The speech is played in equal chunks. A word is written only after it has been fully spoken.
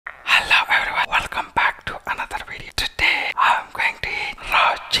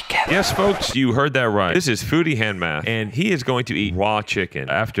Yes, folks, you heard that right. This is Foodie Handmath, and he is going to eat raw chicken.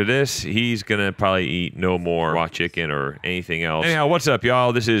 After this, he's gonna probably eat no more raw chicken or anything else. Anyhow, what's up,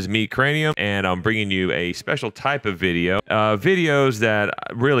 y'all? This is me, Cranium, and I'm bringing you a special type of video. Videos that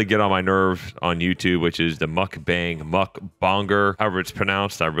really get on my nerves on YouTube, which is the mukbanger, however it's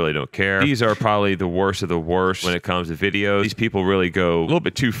pronounced. I really don't care. These are probably the worst of the worst when it comes to videos. These people really go a little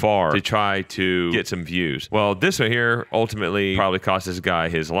bit too far to try to get some views. Well, this one here ultimately probably cost this guy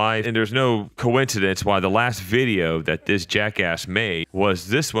his life, and there's no coincidence why the last video that this jackass made was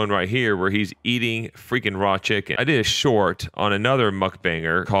this one right here where he's eating freaking raw chicken. I did a short on another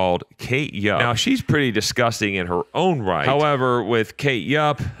mukbanger called Kate Yup. Now, she's pretty disgusting in her own right. However, with Kate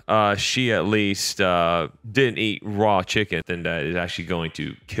Yup, she at least didn't eat raw chicken, then that is actually going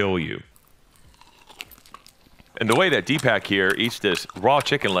to kill you. And the way that Deepak here eats this raw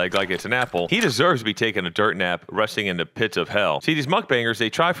chicken leg like it's an apple, he deserves to be taking a dirt nap, resting in the pits of hell. See, these mukbangers,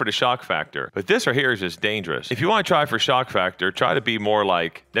 they try for the shock factor, but this right here is just dangerous. If you want to try for shock factor, try to be more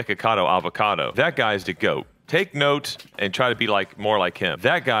like Nikocado Avocado. That guy's the GOAT. Take notes and try to be more like him.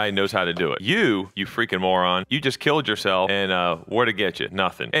 That guy knows how to do it. You freaking moron, you just killed yourself, and where to get you?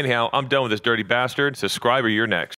 Nothing. Anyhow, I'm done with this dirty bastard. Subscribe or you're next.